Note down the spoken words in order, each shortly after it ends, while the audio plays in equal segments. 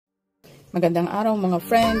Magandang araw mga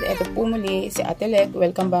friend, ito po muli si Ate Leg.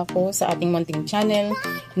 Welcome back po sa ating munting channel.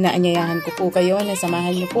 Inaanyayahan ko po kayo na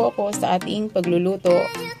samahan niyo po ako sa ating pagluluto.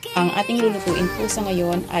 Ang ating lulutuin po sa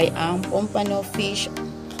ngayon ay ang Pompano fish.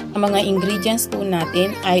 Ang mga ingredients po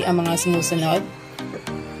natin ay ang mga sumusunod.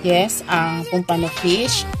 Yes, ang Pompano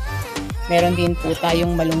fish. Meron din po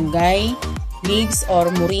tayong malunggay, leaves or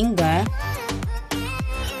moringa,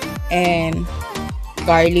 and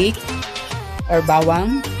garlic or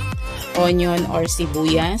bawang, onion or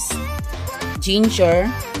sibuyas,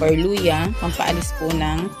 ginger or luya, pampaalis po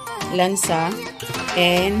ng lansa,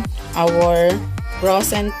 and our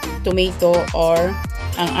frozen tomato or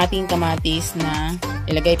ang ating kamatis na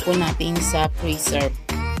ilagay po natin sa freezer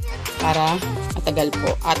para matagal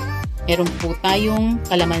po. At meron po tayong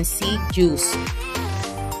kalamansi juice.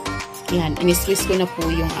 Yan, in-squeeze ko na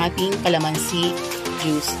po yung ating kalamansi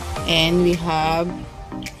juice. And we have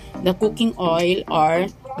the cooking oil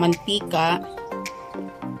or mantika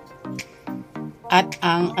at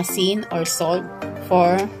ang asin or salt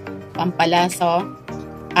for pampalasa,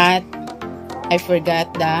 at I forgot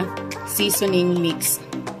the seasoning mix.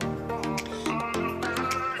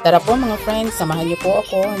 Tara po mga friends, samahan niyo po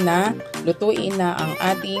ako na lutuin na ang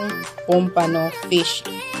ating Pompano fish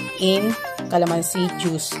in calamansi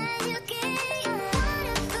juice.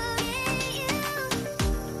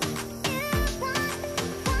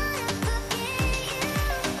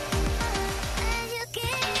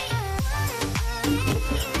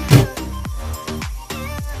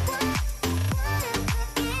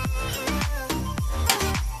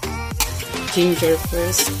 Ginger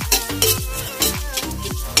first.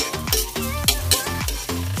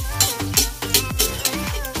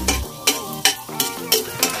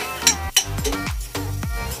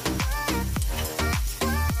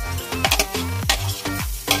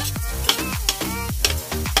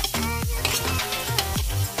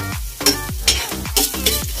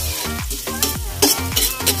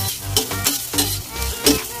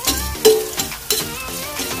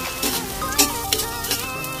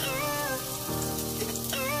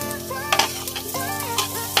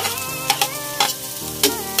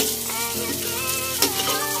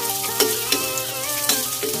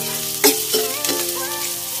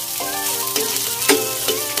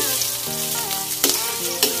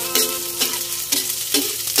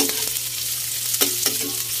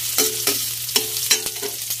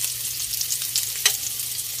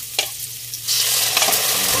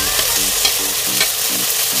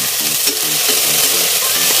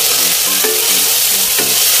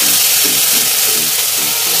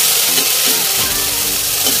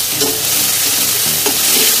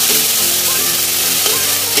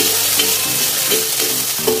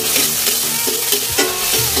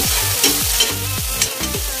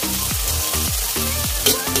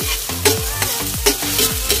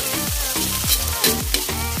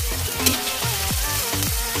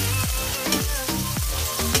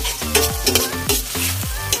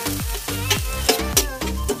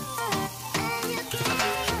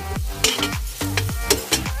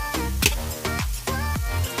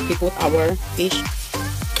 We put our fish.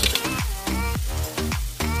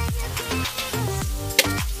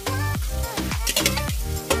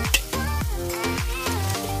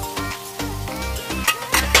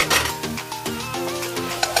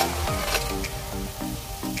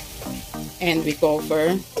 And we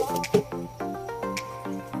cover.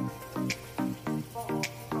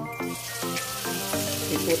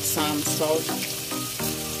 We put some salt.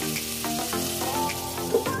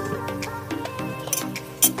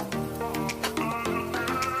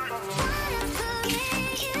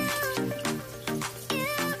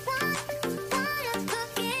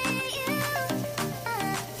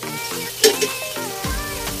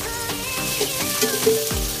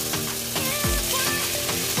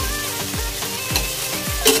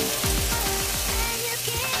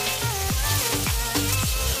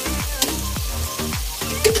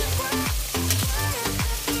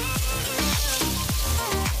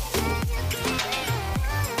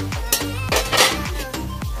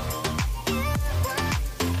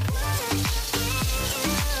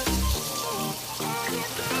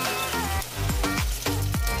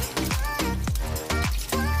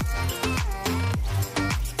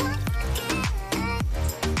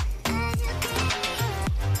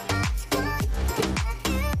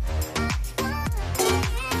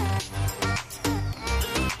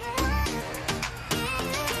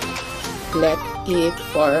 Let it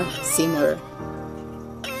for simmer.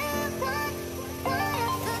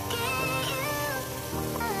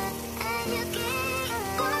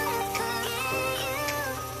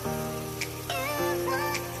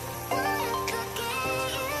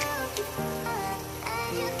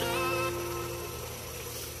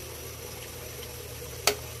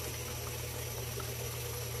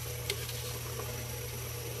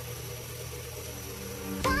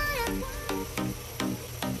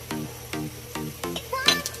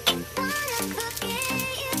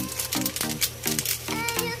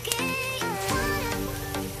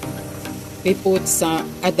 we put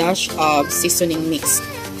a dash of seasoning mix.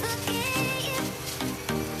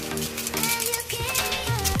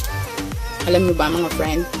 Alam niyo ba mga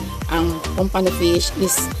friend, ang Pompano fish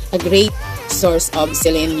is a great source of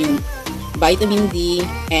selenium, vitamin D,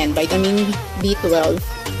 and vitamin B12,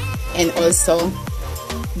 and also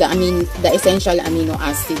the essential amino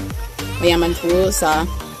acid. Mayaman po sa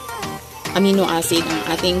amino acid ang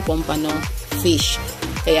ating Pompano fish.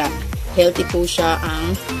 Kaya healthy po siya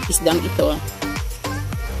ang isdang ito.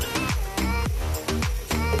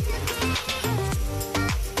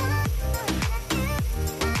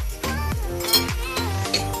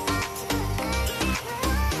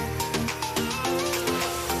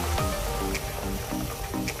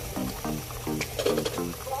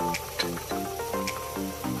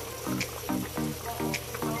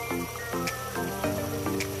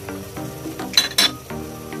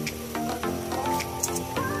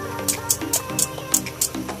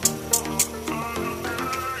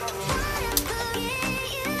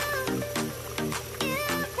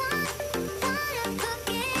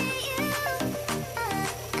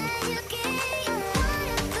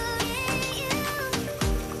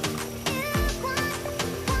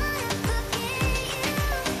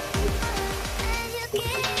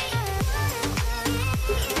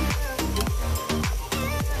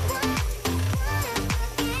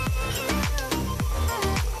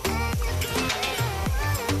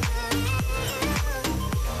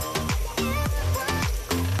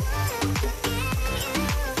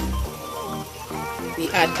 We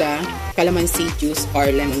add the kalamansi juice or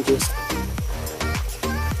lemon juice.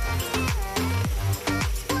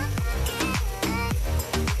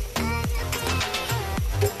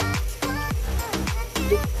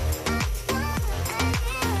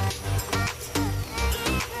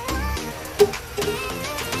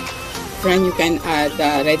 Friend, you can add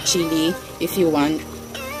red chili if you want.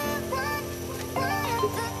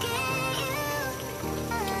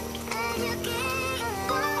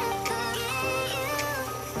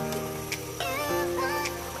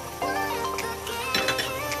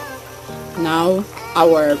 Now,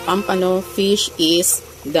 our Pompano fish is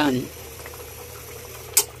done.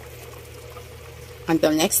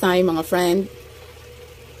 Until next time mga friend,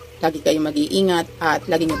 lagi kayong mag-iingat at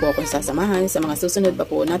lagi niyo po akong sasamahan sa mga susunod pa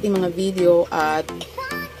po nating mga video at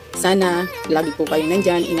sana lagi po kayo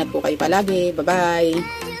nandyan. Ingat po kayo palagi.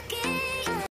 Bye-bye!